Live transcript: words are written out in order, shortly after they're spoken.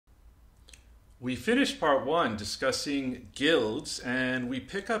We finished part one discussing guilds, and we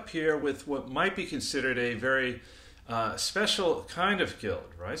pick up here with what might be considered a very special kind of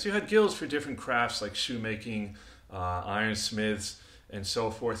guild, right? So you had guilds for different crafts like shoemaking, ironsmiths, and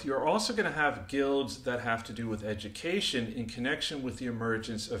so forth. You're also going to have guilds that have to do with education in connection with the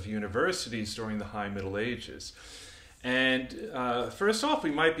emergence of universities during the High Middle Ages. And first off,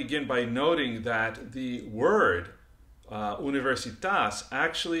 we might begin by noting that the word universitas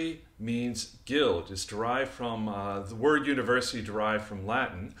actually means guild. It's derived from the word university derived from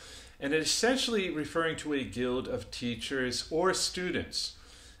Latin, and it's essentially referring to a guild of teachers or students,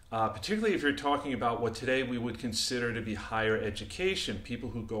 particularly if you're talking about what today we would consider to be higher education,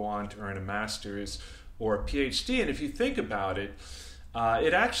 people who go on to earn a master's or a PhD. And if you think about it,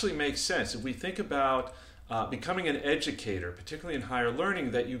 it actually makes sense. If we think about becoming an educator, particularly in higher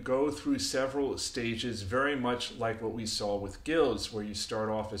learning, that you go through several stages, very much like what we saw with guilds, where you start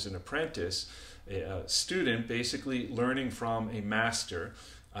off as an apprentice, a student basically learning from a master,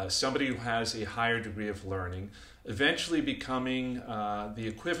 somebody who has a higher degree of learning, eventually becoming the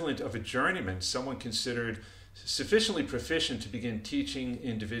equivalent of a journeyman, someone considered sufficiently proficient to begin teaching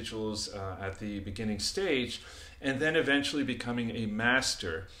individuals at the beginning stage, and then eventually becoming a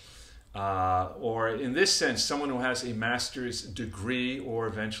master. Or in this sense, someone who has a master's degree or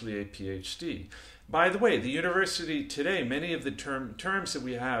eventually a PhD. By the way, the university today, many of the terms that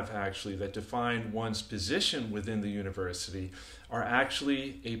we have actually that define one's position within the university are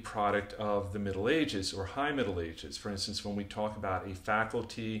actually a product of the Middle Ages or High Middle Ages. For instance, when we talk about a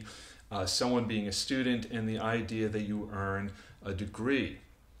faculty, someone being a student, and the idea that you earn a degree.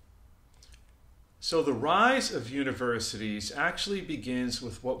 So the rise of universities actually begins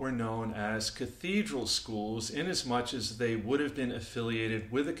with what were known as cathedral schools, inasmuch as they would have been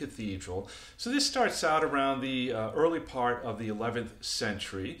affiliated with a cathedral. So this starts out around the early part of the 11th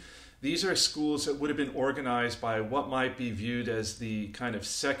century. These are schools that would have been organized by what might be viewed as the kind of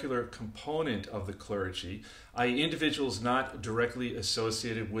secular component of the clergy, i.e. individuals not directly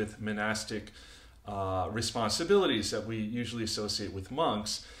associated with monastic responsibilities that we usually associate with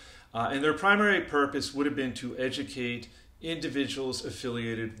monks. And their primary purpose would have been to educate individuals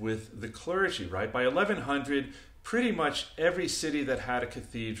affiliated with the clergy, right? By 1100, pretty much every city that had a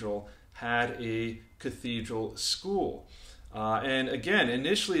cathedral had a cathedral school. And again,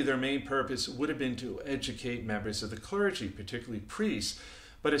 initially their main purpose would have been to educate members of the clergy, particularly priests.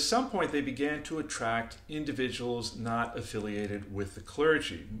 But at some point they began to attract individuals not affiliated with the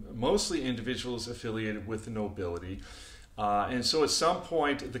clergy, mostly individuals affiliated with the nobility. And so at some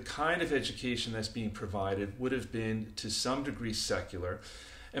point, the kind of education that's being provided would have been to some degree secular.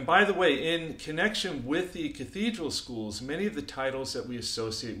 And by the way, in connection with the cathedral schools, many of the titles that we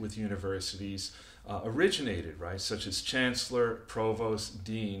associate with universities originated, right, such as chancellor, provost,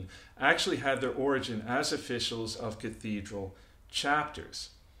 dean, actually had their origin as officials of cathedral chapters.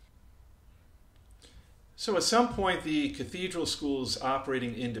 So at some point, the cathedral schools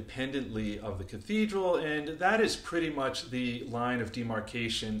operating independently of the cathedral, and that is pretty much the line of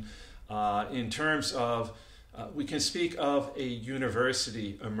demarcation in terms of, we can speak of a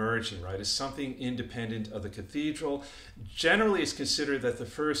university emerging, right, as something independent of the cathedral. Generally, it's considered that the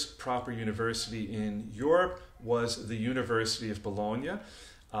first proper university in Europe was the University of Bologna.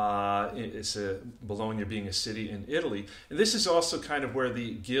 Bologna being a city in Italy. And this is also kind of where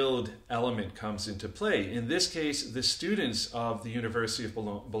the guild element comes into play. In this case, the students of the University of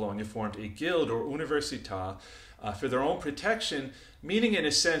Bologna formed a guild or università for their own protection, meaning in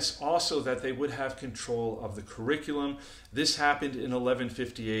a sense also that they would have control of the curriculum. This happened in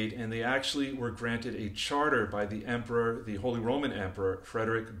 1158, and they actually were granted a charter by the emperor, the Holy Roman Emperor,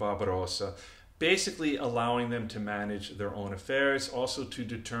 Frederick Barbarossa, basically allowing them to manage their own affairs, also to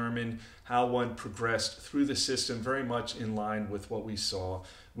determine how one progressed through the system, very much in line with what we saw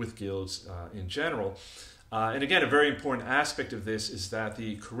with guilds in general. And again, a very important aspect of this is that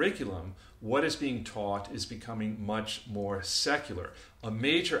the curriculum, what is being taught, is becoming much more secular. A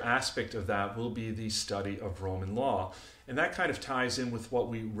major aspect of that will be the study of Roman law. And that kind of ties in with what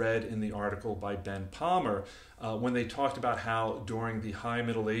we read in the article by Ben Palmer when they talked about how during the High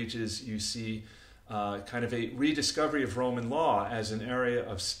Middle Ages you see kind of a rediscovery of Roman law as an area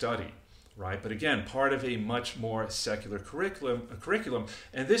of study, right? But again, part of a much more secular curriculum,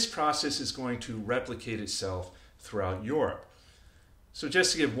 and this process is going to replicate itself throughout Europe. So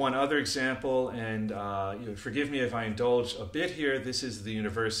just to give one other example, and forgive me if I indulge a bit here, this is the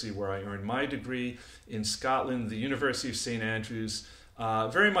university where I earned my degree in Scotland, the University of St. Andrews,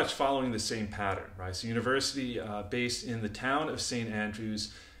 very much following the same pattern, right? So university based in the town of St.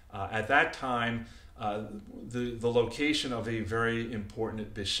 Andrews. At that time, the location of a very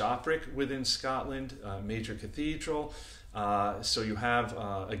important bishopric within Scotland, major cathedral. So you have,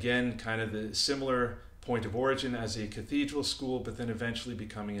 again, kind of the similar point of origin as a cathedral school, but then eventually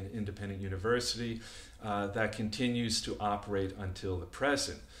becoming an independent university that continues to operate until the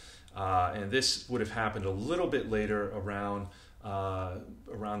present. And this would have happened a little bit later around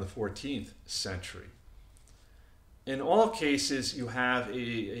the 14th century. In all cases, you have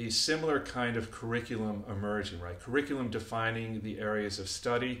a similar kind of curriculum emerging, right? Curriculum defining the areas of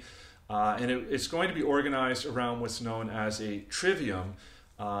study. And it's going to be organized around what's known as a trivium,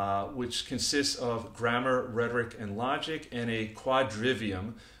 which consists of grammar, rhetoric, and logic, and a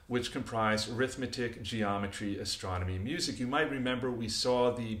quadrivium, which comprise arithmetic, geometry, astronomy, and music. You might remember we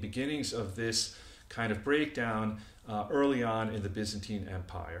saw the beginnings of this kind of breakdown early on in the Byzantine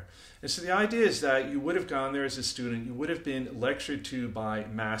Empire. And so the idea is that you would have gone there as a student, you would have been lectured to by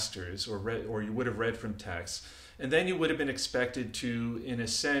masters, or you would have read from texts, and then you would have been expected to, in a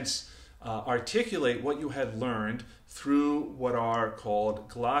sense, articulate what you had learned through what are called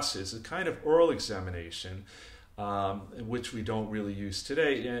glosses, a kind of oral examination, which we don't really use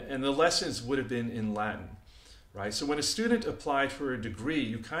today. And the lessons would have been in Latin, right? So when a student applied for a degree,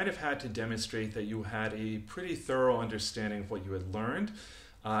 you kind of had to demonstrate that you had a pretty thorough understanding of what you had learned.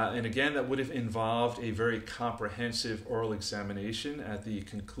 And again, that would have involved a very comprehensive oral examination at the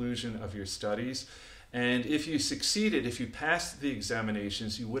conclusion of your studies. And if you succeeded, if you passed the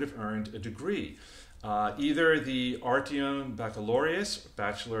examinations, you would have earned a degree. Either the Artium Baccalaureus,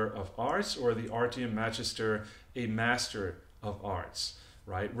 Bachelor of Arts, or the Artium Magister, a Master of Arts,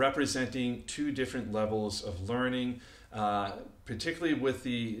 right? Representing two different levels of learning. Particularly with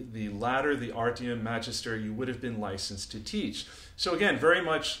the latter, the Artium Magister, you would have been licensed to teach. So again, very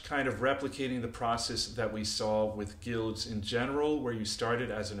much kind of replicating the process that we saw with guilds in general, where you started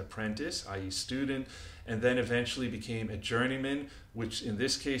as an apprentice, i.e. student, and then eventually became a journeyman, which in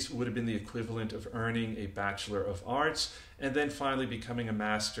this case would have been the equivalent of earning a Bachelor of Arts, and then finally becoming a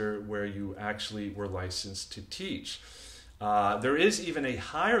master, where you actually were licensed to teach. There is even a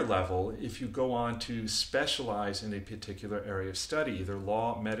higher level if you go on to specialize in a particular area of study, either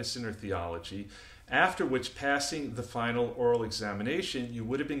law, medicine, or theology, after which, passing the final oral examination, you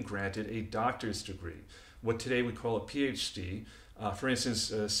would have been granted a doctor's degree, what today we call a PhD. For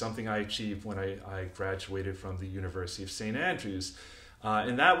instance, something I achieved when I graduated from the University of St. Andrews.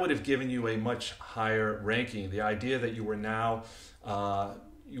 And that would have given you a much higher ranking. The idea that you were now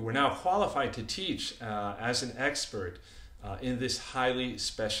qualified to teach as an expert in this highly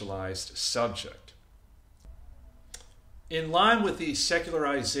specialized subject. In line with the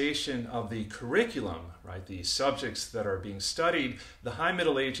secularization of the curriculum, right, the subjects that are being studied, the High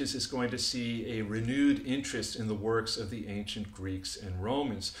Middle Ages is going to see a renewed interest in the works of the ancient Greeks and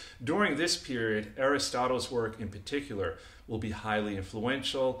Romans. During this period, Aristotle's work in particular will be highly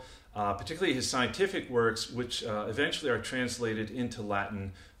influential, particularly his scientific works, which eventually are translated into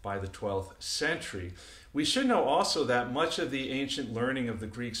Latin by the 12th century. We should know also that much of the ancient learning of the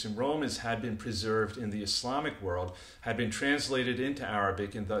Greeks and Romans had been preserved in the Islamic world, had been translated into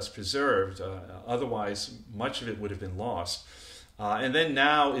Arabic and thus preserved. Otherwise, much of it would have been lost. And then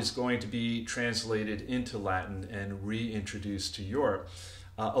now is going to be translated into Latin and reintroduced to Europe,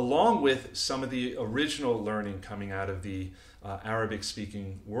 along with some of the original learning coming out of the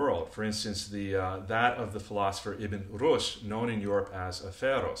Arabic-speaking world. For instance, that of the philosopher Ibn Rushd, known in Europe as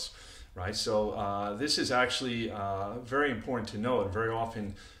Averroes. Right, so this is actually very important to note, and very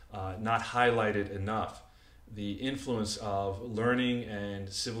often not highlighted enough. The influence of learning and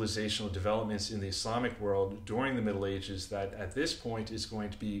civilizational developments in the Islamic world during the Middle Ages that at this point is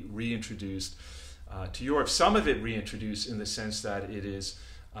going to be reintroduced to Europe. Some of it reintroduced in the sense that it is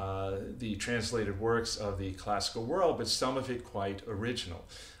the translated works of the classical world, but some of it quite original.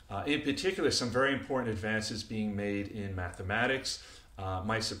 In particular, some very important advances being made in mathematics.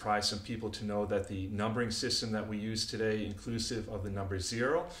 Might surprise some people to know that the numbering system that we use today, inclusive of the number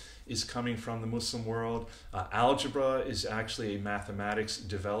 0, is coming from the Muslim world. Algebra is actually a mathematics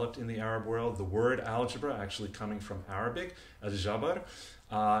developed in the Arab world. The word algebra actually coming from Arabic, al-jabr.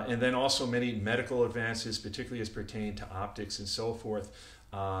 And then also many medical advances, particularly as pertain to optics and so forth.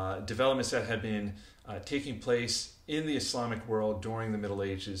 Developments that had been taking place in the Islamic world during the Middle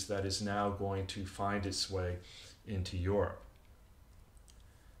Ages that is now going to find its way into Europe.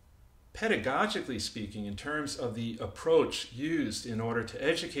 Pedagogically speaking, in terms of the approach used in order to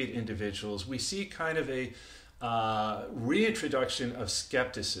educate individuals, we see kind of a reintroduction of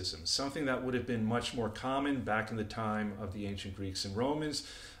skepticism, something that would have been much more common back in the time of the ancient Greeks and Romans,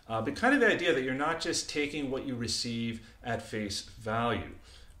 but kind of the idea that you're not just taking what you receive at face value,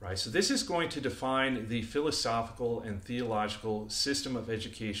 right? So this is going to define the philosophical and theological system of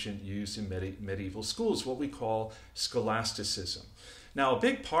education used in medieval schools, what we call scholasticism. Now, a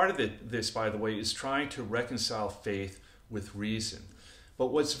big part of this, by the way, is trying to reconcile faith with reason.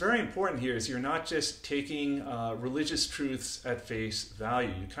 But what's very important here is you're not just taking religious truths at face value.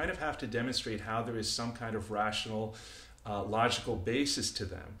 You kind of have to demonstrate how there is some kind of rational, logical basis to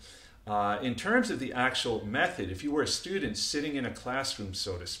them. In terms of the actual method, if you were a student sitting in a classroom,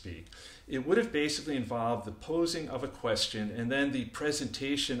 so to speak, it would have basically involved the posing of a question and then the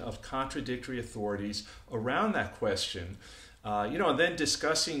presentation of contradictory authorities around that question, and then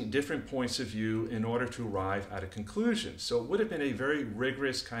discussing different points of view in order to arrive at a conclusion. So it would have been a very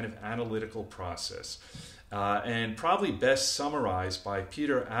rigorous kind of analytical process, and probably best summarized by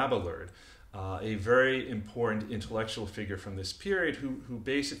Peter Abelard, a very important intellectual figure from this period who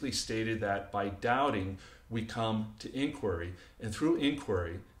basically stated that by doubting we come to inquiry, and through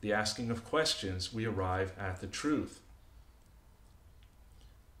inquiry, the asking of questions, we arrive at the truth.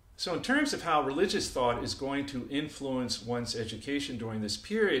 So in terms of how religious thought is going to influence one's education during this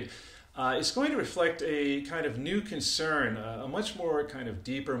period, it's going to reflect a kind of new concern, a much more kind of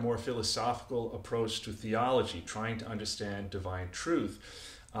deeper, more philosophical approach to theology, trying to understand divine truth.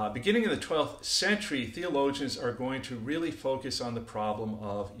 Beginning in the 12th century, theologians are going to really focus on the problem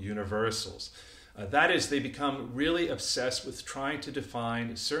of universals. That is, they become really obsessed with trying to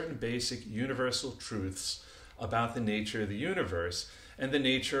define certain basic universal truths about the nature of the universe and the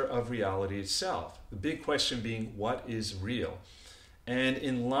nature of reality itself. The big question being, what is real? And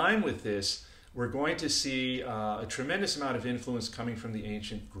in line with this, we're going to see a tremendous amount of influence coming from the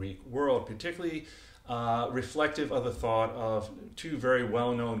ancient Greek world, particularly reflective of the thought of two very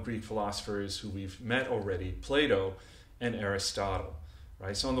well-known Greek philosophers who we've met already, Plato and Aristotle.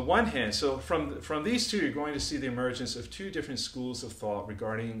 Right? So on the one hand, from these two, you're going to see the emergence of two different schools of thought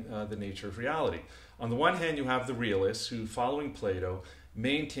regarding the nature of reality. On the one hand, you have the realists who, following Plato,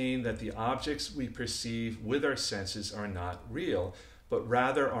 maintain that the objects we perceive with our senses are not real, but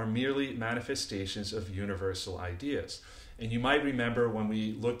rather are merely manifestations of universal ideas. And you might remember when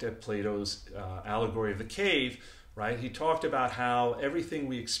we looked at Plato's allegory of the cave, right? He talked about how everything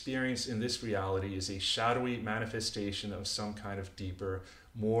we experience in this reality is a shadowy manifestation of some kind of deeper,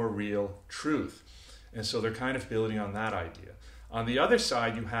 more real truth. And so they're kind of building on that idea. On the other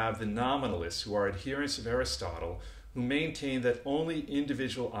side, you have the nominalists, who are adherents of Aristotle, who maintain that only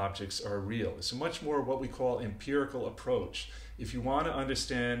individual objects are real. It's a much more what we call empirical approach. If you want to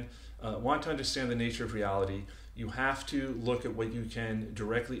understand the nature of reality, you have to look at what you can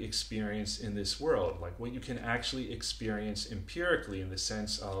directly experience in this world, like what you can actually experience empirically in the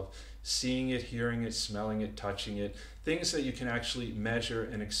sense of seeing it, hearing it, smelling it, touching it, things that you can actually measure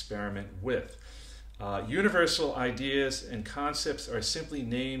and experiment with. Universal ideas and concepts are simply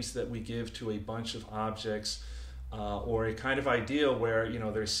names that we give to a bunch of objects or a kind of ideal where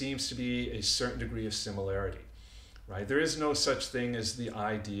there seems to be a certain degree of similarity. Right? There is no such thing as the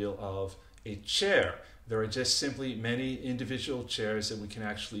ideal of a chair. There are just simply many individual chairs that we can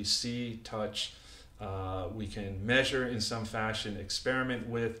actually see, touch, we can measure in some fashion, experiment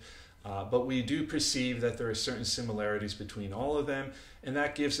with, but we do perceive that there are certain similarities between all of them, and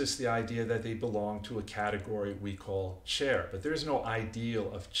that gives us the idea that they belong to a category we call chair. But there is no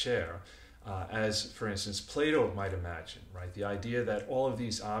ideal of chair, as, for instance, Plato might imagine, right? The idea that all of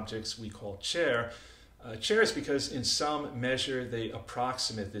these objects we call chairs because in some measure they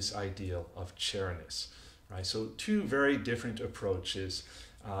approximate this ideal of chairness. Right? So two very different approaches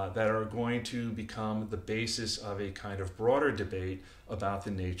that are going to become the basis of a kind of broader debate about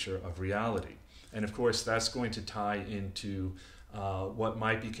the nature of reality. And of course, that's going to tie into what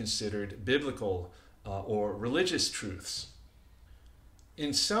might be considered biblical or religious truths.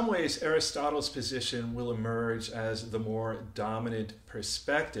 In some ways, Aristotle's position will emerge as the more dominant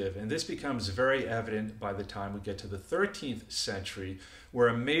perspective, and this becomes very evident by the time we get to the 13th century, where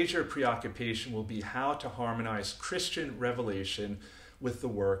a major preoccupation will be how to harmonize Christian revelation with the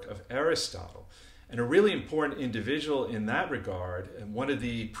work of Aristotle. And a really important individual in that regard, and one of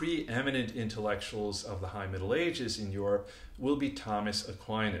the preeminent intellectuals of the High Middle Ages in Europe, will be Thomas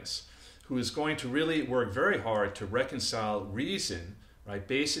Aquinas, who is going to really work very hard to reconcile reason, right?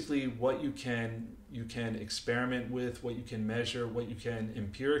 Basically what you can experiment with, what you can measure, what you can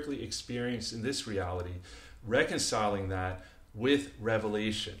empirically experience in this reality, reconciling that with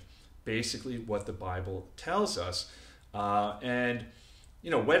revelation, basically what the Bible tells us. And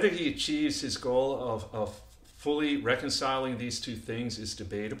whether he achieves his goal of fully reconciling these two things is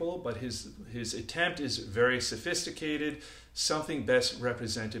debatable, but his attempt is very sophisticated, something best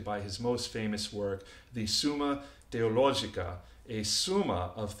represented by his most famous work, the Summa Theologica, a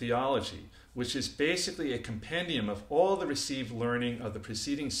summa of theology, which is basically a compendium of all the received learning of the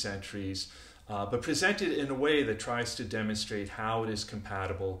preceding centuries, but presented in a way that tries to demonstrate how it is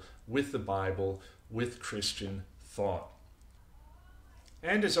compatible with the Bible, with Christian thought.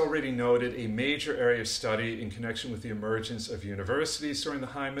 And as already noted, a major area of study in connection with the emergence of universities during the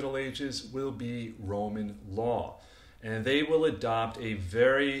High Middle Ages will be Roman law. And they will adopt a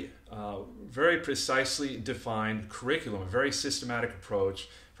very precisely defined curriculum, a very systematic approach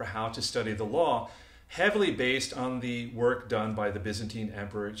for how to study the law, heavily based on the work done by the Byzantine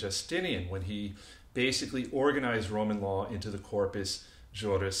Emperor Justinian when he basically organized Roman law into the Corpus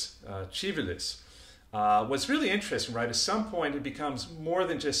Juris Civilis. What's really interesting, right, at some point it becomes more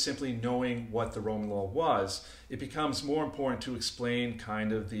than just simply knowing what the Roman law was. It becomes more important to explain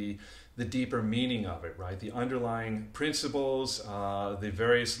kind of the deeper meaning of it, right? The underlying principles, the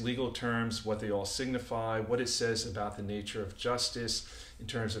various legal terms, what they all signify, what it says about the nature of justice in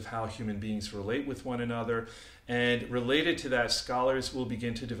terms of how human beings relate with one another. And related to that, scholars will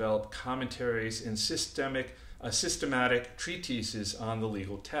begin to develop commentaries and systematic treatises on the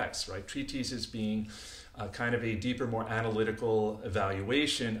legal text, right? Treatises being kind of a deeper, more analytical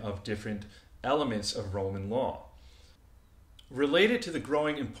evaluation of different elements of Roman law. Related to the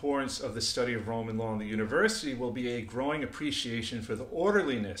growing importance of the study of Roman law in the university will be a growing appreciation for the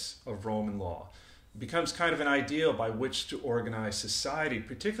orderliness of Roman law. It becomes kind of an ideal by which to organize society,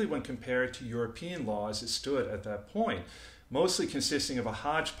 particularly when compared to European law as it stood at that point, mostly consisting of a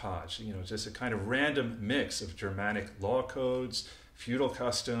hodgepodge, just a kind of random mix of Germanic law codes, feudal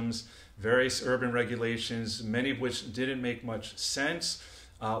customs, various urban regulations, many of which didn't make much sense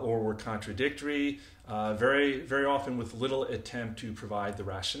or were contradictory, very often with little attempt to provide the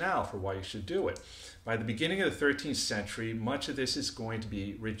rationale for why you should do it. By the beginning of the 13th century, much of this is going to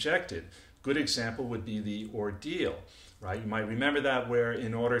be rejected. Good example would be the ordeal, right? You might remember that, where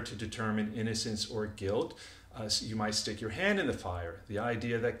in order to determine innocence or guilt, you might stick your hand in the fire, the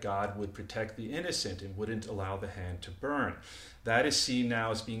idea that God would protect the innocent and wouldn't allow the hand to burn. That is seen now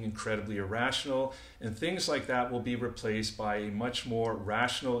as being incredibly irrational, and things like that will be replaced by a much more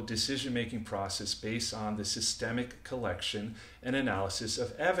rational decision-making process based on the systemic collection and analysis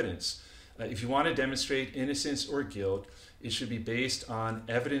of evidence. If you want to demonstrate innocence or guilt, it should be based on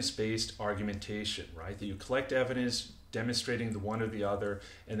evidence-based argumentation, right? That you collect evidence demonstrating the one or the other,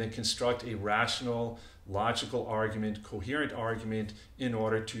 and then construct a rational, logical argument, coherent argument in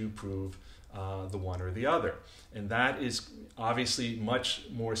order to prove the one or the other. And that is obviously much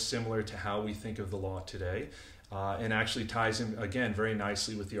more similar to how we think of the law today, and actually ties in, again, very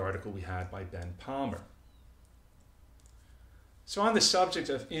nicely with the article we had by Ben Palmer. So on the subject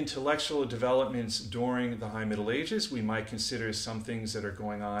of intellectual developments during the High Middle Ages, we might consider some things that are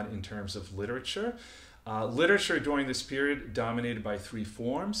going on in terms of literature. Literature during this period dominated by three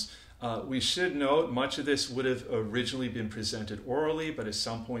forms. We should note much of this would have originally been presented orally, but at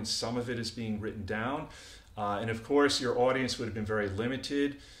some point some of it is being written down. And of course your audience would have been very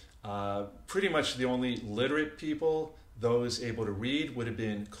limited. Pretty much the only literate people, those able to read, would have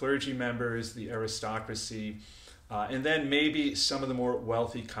been clergy members, the aristocracy, and then maybe some of the more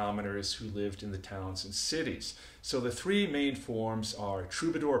wealthy commoners who lived in the towns and cities. So the three main forms are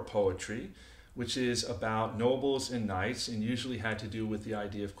troubadour poetry, which is about nobles and knights, and usually had to do with the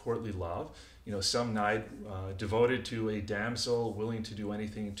idea of courtly love. Some knight devoted to a damsel, willing to do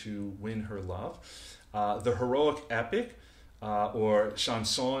anything to win her love. The heroic epic, or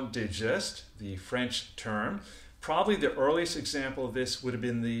chanson de geste, the French term. Probably the earliest example of this would have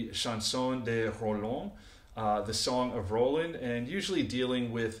been the chanson de Roland, the Song of Roland, and usually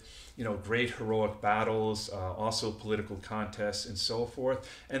dealing with great heroic battles, also political contests and so forth.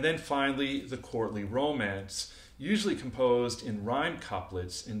 And then finally, the courtly romance, usually composed in rhyme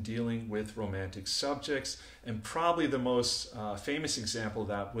couplets and dealing with romantic subjects. And probably the most famous example of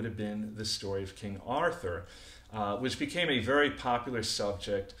that would have been the story of King Arthur, which became a very popular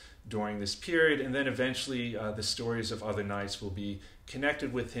subject during this period. And then eventually the stories of other knights will be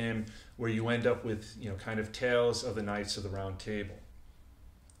connected with him, where you end up with kind of tales of the Knights of the Round Table.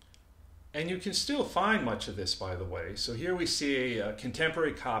 And you can still find much of this, by the way. So here we see a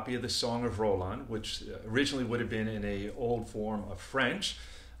contemporary copy of the Song of Roland, which originally would have been in an old form of French,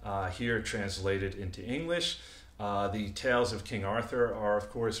 here translated into English. The Tales of King Arthur are, of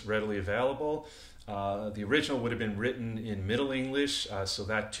course, readily available. The original would have been written in Middle English, so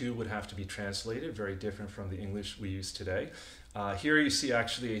that too would have to be translated, very different from the English we use today. Here you see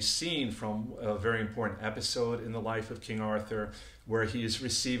actually a scene from a very important episode in the life of King Arthur, where he is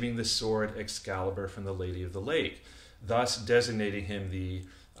receiving the sword Excalibur from the Lady of the Lake, thus designating him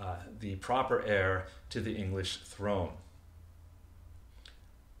the proper heir to the English throne.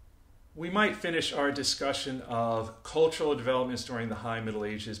 We might finish our discussion of cultural developments during the High Middle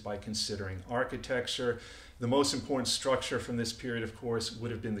Ages by considering architecture. The most important structure from this period, of course,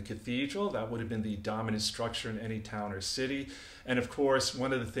 would have been the cathedral. That would have been the dominant structure in any town or city. And of course,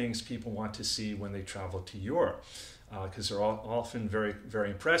 one of the things people want to see when they travel to Europe, because they're often very,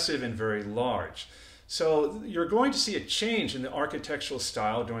 very impressive and very large. So you're going to see a change in the architectural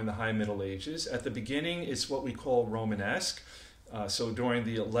style during the High Middle Ages. At the beginning, it's what we call Romanesque. So during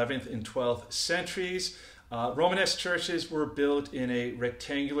the 11th and 12th centuries, Romanesque churches were built in a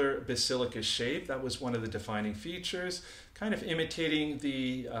rectangular basilica shape. That was one of the defining features, kind of imitating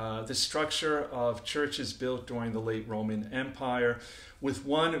the structure of churches built during the late Roman Empire, with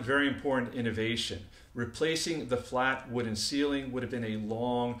one very important innovation. Replacing the flat wooden ceiling would have been a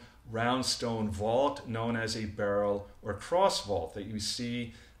long round stone vault known as a barrel or cross vault that you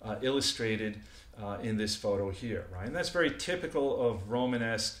see illustrated in this photo here, right? And that's very typical of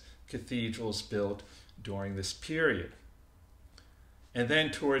Romanesque cathedrals built during this period. And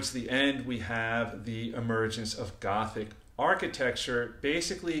then towards the end, we have the emergence of Gothic architecture,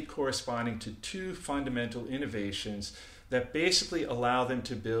 basically corresponding to two fundamental innovations that basically allow them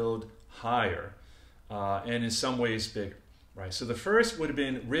to build higher and in some ways bigger. Right, so the first would have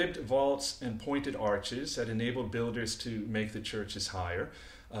been ribbed vaults and pointed arches that enabled builders to make the churches higher,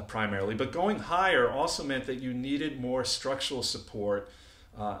 primarily. But going higher also meant that you needed more structural support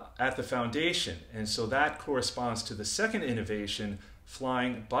at the foundation. And so that corresponds to the second innovation,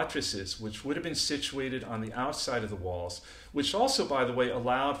 flying buttresses, which would have been situated on the outside of the walls, which also, by the way,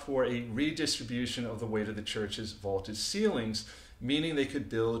 allowed for a redistribution of the weight of the church's vaulted ceilings, meaning they could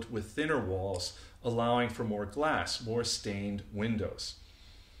build with thinner walls, allowing for more glass, more stained windows.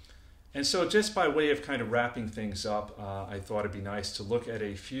 And so just by way of kind of wrapping things up, I thought it'd be nice to look at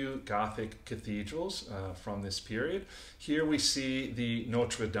a few Gothic cathedrals from this period. Here we see the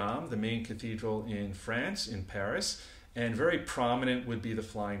Notre Dame, the main cathedral in France, in Paris, and very prominent would be the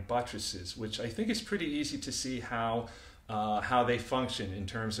flying buttresses, which I think is pretty easy to see how they function in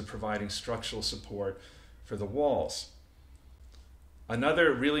terms of providing structural support for the walls.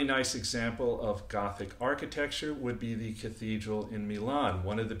 Another really nice example of Gothic architecture would be the cathedral in Milan,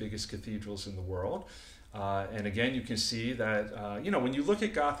 one of the biggest cathedrals in the world. And again, you can see that, when you look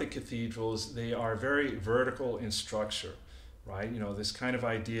at Gothic cathedrals, they are very vertical in structure, right? This kind of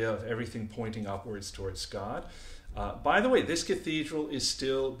idea of everything pointing upwards towards God. By the way, this cathedral is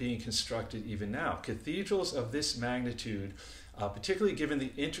still being constructed even now. Cathedrals of this magnitude, particularly given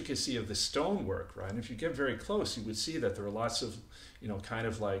the intricacy of the stonework, right? And if you get very close, you would see that there are lots of, kind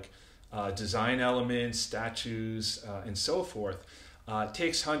of like design elements, statues, and so forth. It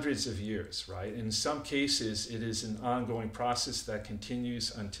takes hundreds of years, right? In some cases, it is an ongoing process that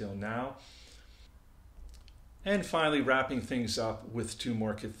continues until now. And finally, wrapping things up with two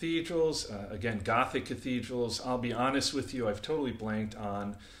more cathedrals. Again, Gothic cathedrals. I'll be honest with you, I've totally blanked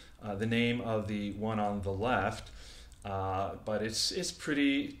on the name of the one on the left. But it's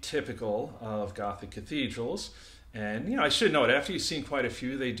pretty typical of Gothic cathedrals. And, I should note, after you've seen quite a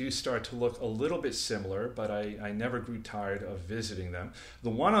few, they do start to look a little bit similar, but I never grew tired of visiting them. The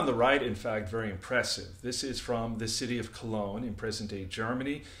one on the right, in fact, very impressive. This is from the city of Cologne in present-day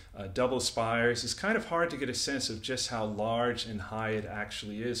Germany. Double spires. It's kind of hard to get a sense of just how large and high it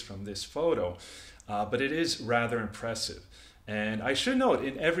actually is from this photo, but it is rather impressive. And I should note,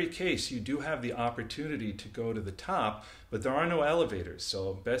 in every case, you do have the opportunity to go to the top, but there are no elevators,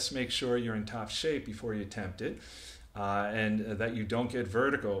 so best make sure you're in top shape before you attempt it, and that you don't get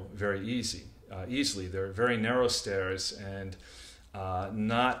vertigo very easily. There are very narrow stairs and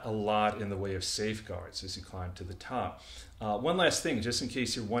not a lot in the way of safeguards as you climb to the top. One last thing, just in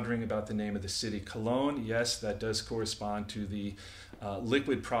case you're wondering about the name of the city, Cologne, yes, that does correspond to the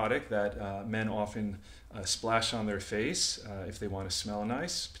liquid product that men often splash on their face if they want to smell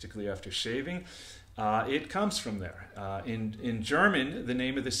nice, particularly after shaving. It comes from there. In German, the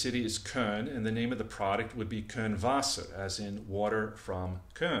name of the city is Köln, and the name of the product would be Kölnwasser, as in water from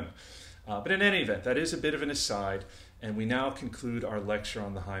Köln. But in any event, that is a bit of an aside, and we now conclude our lecture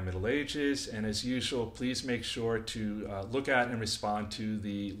on the High Middle Ages. And as usual, please make sure to look at and respond to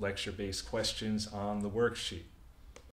the lecture-based questions on the worksheet.